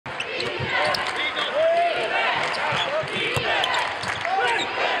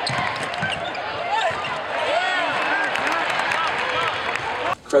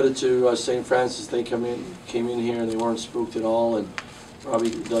credit to St. Francis. They came in here and they weren't spooked at all. And Robbie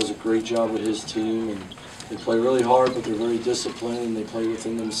does a great job with his team. And they play really hard, but they're very disciplined. And they play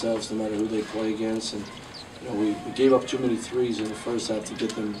within themselves, no matter who they play against. And you know, we gave up too many threes in the first half to get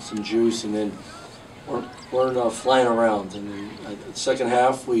them some juice, and then weren't flying around. And then the second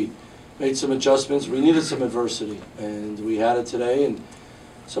half, we made some adjustments. We needed some adversity, and we had it today. And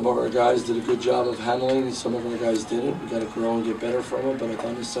some of our guys did a good job of handling, some of our guys didn't. We got to grow and get better from it, but I thought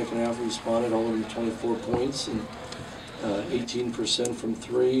in the second half we responded, holding 24 points and 18% from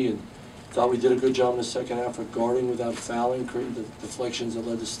three, and thought we did a good job in the second half of guarding without fouling, creating the deflections that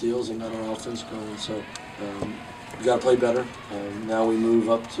led to steals and got our offense going. So we got to play better. Now we move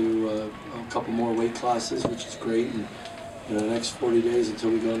up to a couple more weight classes, which is great. And the next 40 days until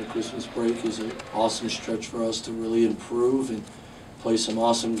we go into Christmas break is an awesome stretch for us to really improve and play some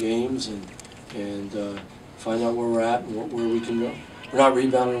awesome games and find out where we're at and where we can go. We're not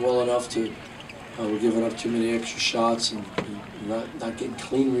rebounding well enough to. We're giving up too many extra shots and not getting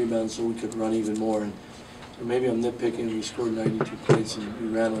clean rebounds so we could run even more. And maybe I'm nitpicking. We scored 92 points and we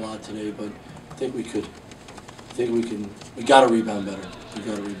ran a lot today, but I think we could. I think we can. We got to rebound better. We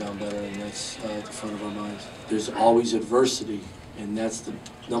got to rebound better, and that's at the front of our minds. There's always adversity, and that's the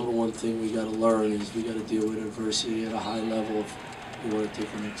number one thing we got to learn is we got to deal with adversity at a high level if we want to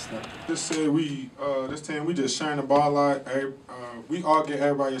take the next step. Just say this team we just sharing the ball a lot. We all get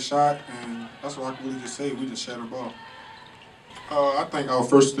everybody a shot, and that's what I can really just say. We just share the ball. I think our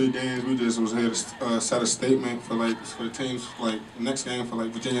first 3 games we just was here to set a statement for the teams next game for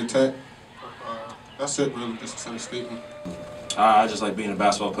Virginia Tech. That's it really, just to set a statement. I just like being a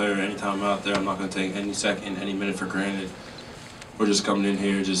basketball player. Anytime I'm out there, I'm not going to take any second, any minute for granted. We're just coming in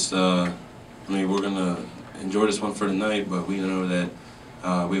here, I mean, we're going to enjoy this one for tonight, but we know that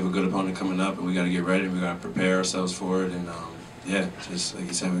we have a good opponent coming up, and we got to get ready. We got to prepare ourselves for it, and yeah, just like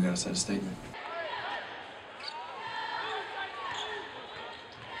you said, we got to set a statement.